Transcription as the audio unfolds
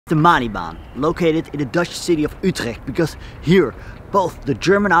the Malibaan, located in the Dutch city of Utrecht, because here both the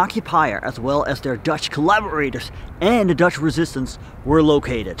German occupier as well as their Dutch collaborators and the Dutch resistance were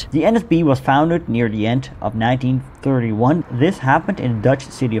located. The NSB was founded near the end of 1931. This happened in the Dutch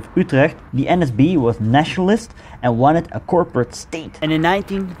city of Utrecht. The NSB was nationalist and wanted a corporate state. And in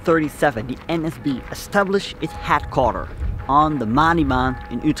 1937 the NSB established its headquarters on the Malibaan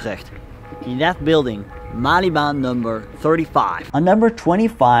in Utrecht. In that building, Malibaan number 35. On number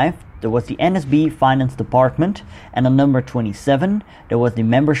 25 there was the NSB Finance Department, and on number 27 there was the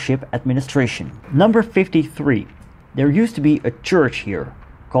Membership Administration. Number 53. There used to be a church here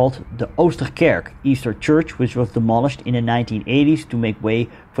called the Oosterkerk, Easter Church, which was demolished in the 1980s to make way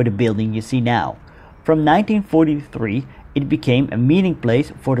for the building you see now. From 1943 it became a meeting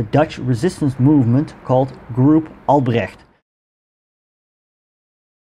place for the Dutch resistance movement called Group Albrecht.